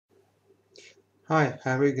Hi,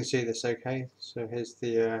 we can see this okay. So here's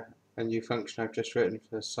the a new function I've just written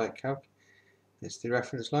for siteCalc. It's the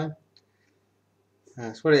reference line.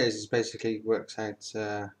 So what it is basically works out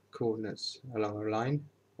coordinates along a line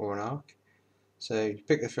or an arc. So you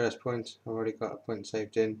pick the first point. I've already got a point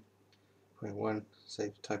saved in. Point 1,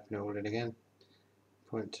 save typing it all in again.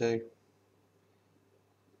 Point 2.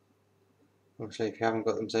 Obviously if you haven't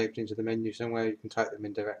got them saved into the menu somewhere, you can type them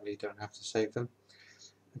in directly, you don't have to save them.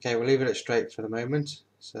 Okay, we'll leave it at straight for the moment.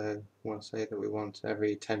 So we'll say that we want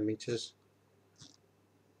every 10 meters.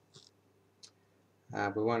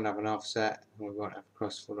 We won't have an offset and we won't have a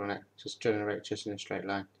crossfold on it, just generate just in a straight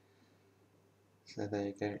line. So there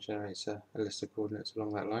you go, it generates a list of coordinates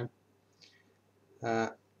along that line.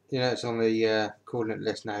 You know, it's on the coordinate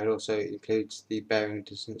list now. It also includes the bearing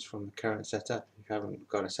distance from the current setup. If you haven't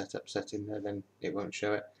got a setup set in there, then it won't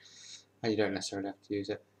show it, and you don't necessarily have to use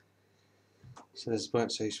it. So there's a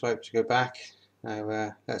point, so you swipe to go back.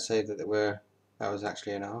 Now let's say that that was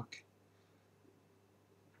actually an arc.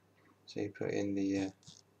 So you put in the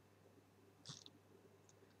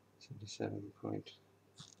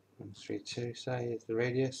 77.132, say, is the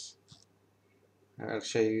radius. I'll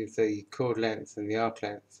show you the chord length and the arc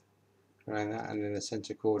length around that, and then the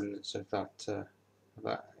center coordinates of that.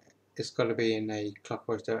 It's got to be in a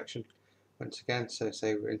clockwise direction once again. So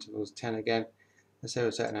say we're intervals 10 again. Let's say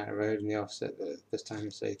we're setting out a road and the offset this time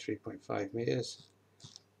is say 3.5 meters,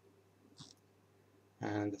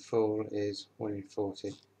 and the fall is 1 in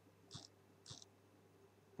 40.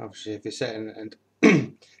 Obviously, if you're setting and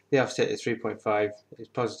the offset is 3.5, it's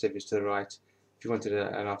positive is to the right. If you wanted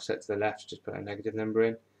an offset to the left, just put a negative number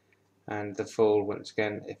in. And the fall, once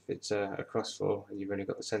again, if it's a cross fall and you've only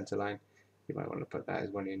got the centre line, you might want to put that as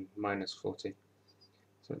 1 in minus 40.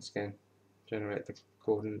 So once again, generate the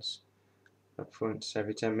coordinates up front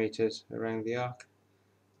every 10 meters around the arc,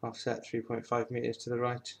 offset 3.5 meters to the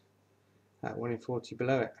right, at 1 in 40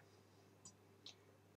 below it.